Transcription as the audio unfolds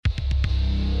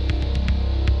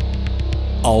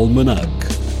Almanac.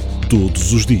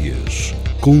 Todos os dias,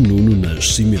 com Nuno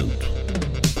Nascimento.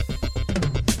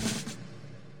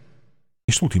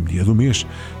 Este último dia do mês,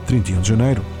 31 de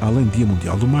janeiro, além de Dia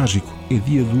Mundial do Mágico, é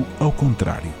dia do Ao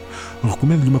Contrário.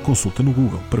 Recomendo-lhe uma consulta no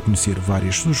Google para conhecer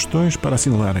várias sugestões para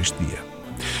assinalar este dia.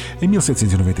 Em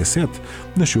 1797,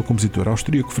 nasceu o compositor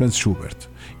austríaco Franz Schubert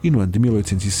e no ano de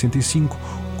 1865,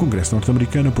 o Congresso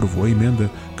norte-americano aprovou a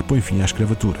emenda que põe fim à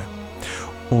escravatura.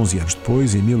 11 anos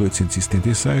depois, em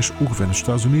 1876, o governo dos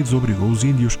Estados Unidos obrigou os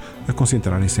índios a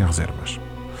concentrarem-se em reservas.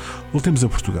 Voltemos a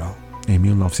Portugal. Em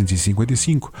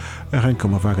 1955, arranca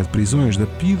uma vaga de prisões da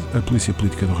PIDE, a Polícia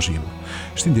Política do Regime.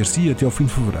 Estender-se-ia até ao fim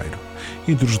de fevereiro.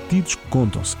 Entre os detidos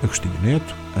contam-se Agostinho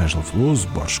Neto, Ângela Veloso,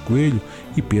 Borges Coelho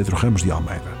e Pedro Ramos de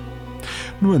Almeida.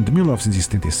 No ano de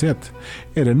 1977,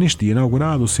 era neste dia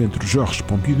inaugurado o Centro Georges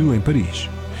Pompidou, em Paris.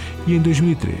 E em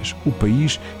 2003, o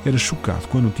país era chocado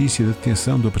com a notícia da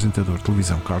detenção do apresentador de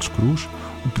televisão Carlos Cruz,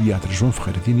 o pediatra João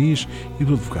Ferreira Diniz e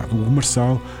do advogado Hugo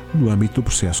Marçal no âmbito do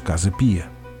processo Casa Pia.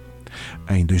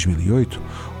 Em 2008,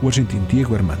 o argentino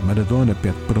Diego Armando Maradona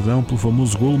pede perdão pelo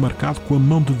famoso golo marcado com a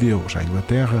mão de Deus à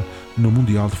Inglaterra no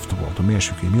Mundial de Futebol do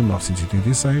México em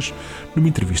 1986, numa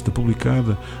entrevista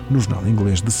publicada no jornal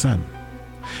inglês The Sun.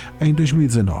 Em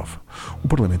 2019, o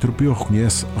Parlamento Europeu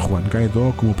reconhece Juan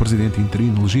Guaidó como o presidente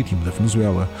interino legítimo da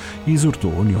Venezuela e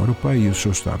exortou a União Europeia e os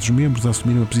seus Estados-membros a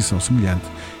assumirem uma posição semelhante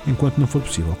enquanto não for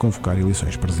possível convocar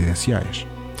eleições presidenciais.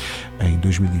 Em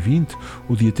 2020,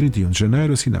 o dia 31 de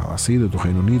janeiro assinala a saída do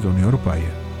Reino Unido da União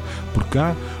Europeia. Por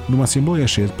cá, numa Assembleia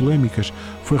cheia de polémicas,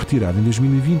 foi retirada em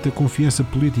 2020 a confiança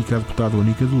política à deputada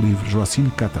única do LIVRE,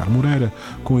 Joacine Catar Moreira,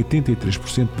 com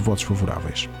 83% de votos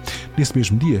favoráveis. Nesse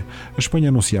mesmo dia, a Espanha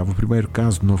anunciava o primeiro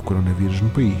caso de novo coronavírus no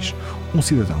país, um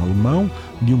cidadão alemão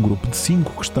de um grupo de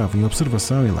 5 que estava em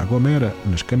observação em La Gomera,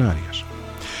 nas Canárias.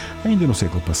 Ainda no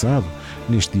século passado,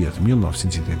 neste dia de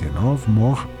 1989,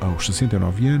 morre, aos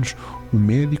 69 anos, o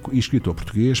médico e escritor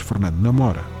português Fernando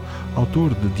Namora,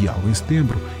 autor de Diálogo em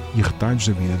Setembro e Retalhos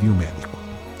da Vida de um Médico.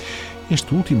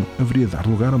 Este último haveria de dar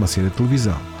lugar a uma série de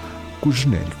televisão, cujo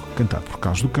genérico, cantado por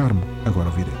Carlos do Carmo, agora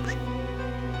ouviremos.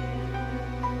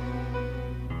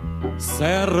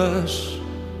 Serras,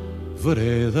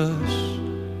 veredas,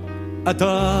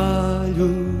 atalhos,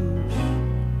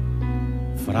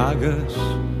 fragas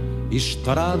e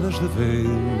estradas de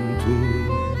vento,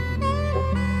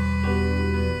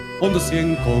 onde se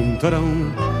encontram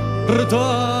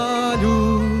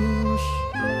retalhos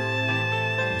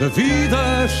de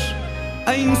vidas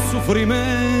em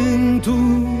sofrimento,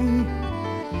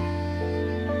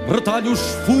 retalhos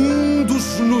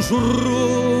fundos nos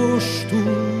rostos,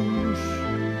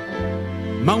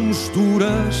 mãos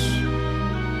duras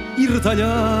e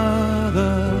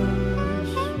retalhadas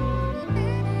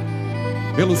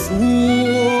pelo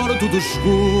suor do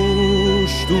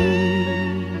desgosto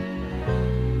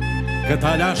que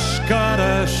talha as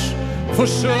caras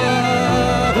fechadas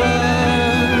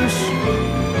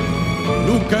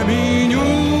no caminho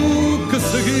que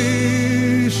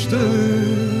seguiste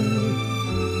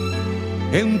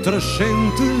entre a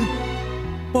gente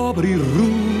pobre e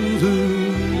rude.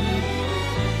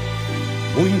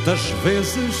 Muitas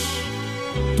vezes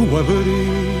tu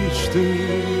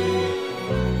abriste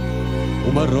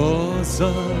uma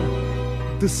rosa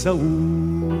de saúde.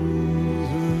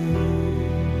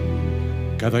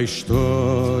 Cada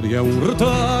história é um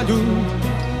retalho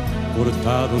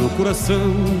cortado no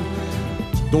coração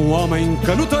de um homem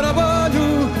que no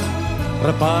trabalho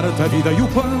reparta a vida e o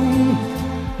pão,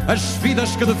 as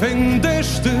vidas que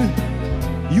defendeste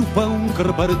e o pão que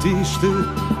repartiste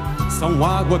são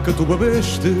água que tu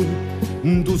bebeste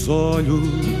dos olhos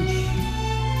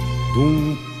de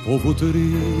um povo triste.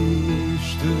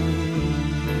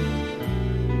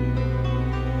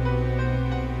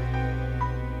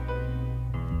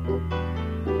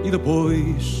 E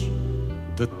depois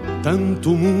de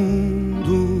tanto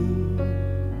mundo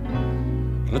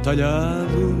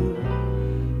retalhado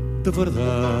de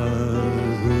verdade,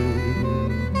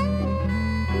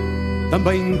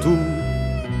 também tu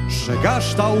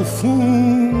chegaste ao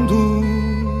fundo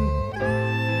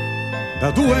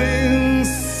da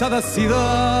doença da cidade,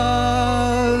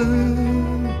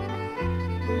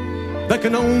 da que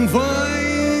não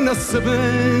vem na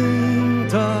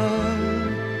sebenta,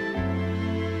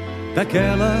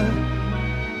 daquela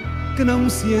que não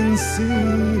se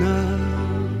ensina,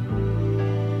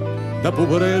 da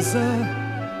pobreza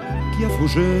que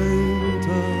afugenta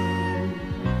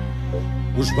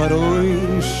os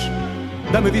barões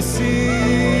da medicina.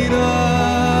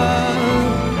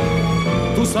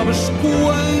 Tu sabes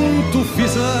quanto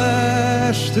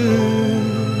fizeste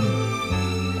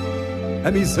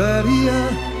a miséria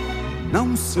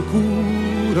não se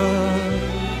cura,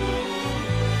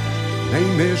 nem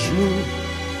mesmo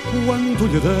quando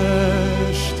lhe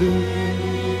deste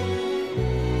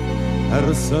a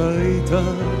receita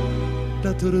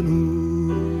da ternura.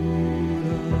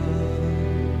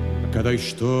 Cada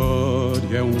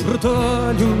história é um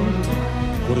retalho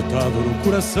cortado no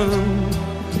coração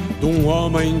de um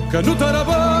homem que no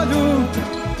trabalho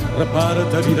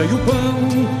reparte a vida e o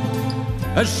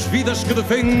pão, as vidas que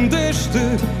defendeste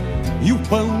e o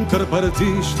pão que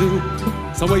repartiste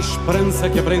são a esperança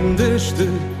que aprendeste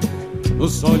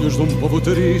nos olhos de um povo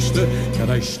triste.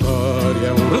 Cada história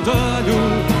é um retalho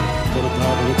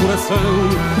cortado no coração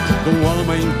de um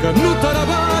homem que no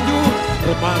trabalho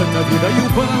reparte a vida e o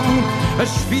pão,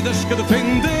 as vidas que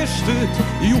defendeste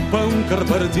e o pão que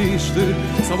repartiste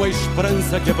são a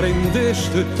esperança que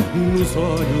aprendeste nos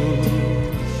olhos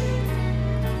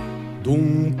de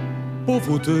um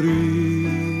povo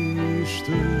triste.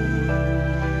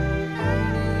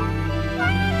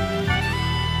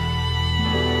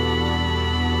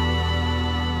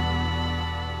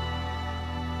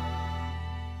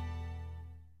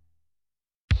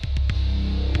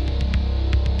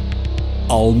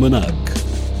 Almanac,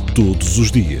 todos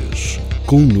os dias,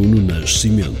 com Nuno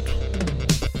Nascimento.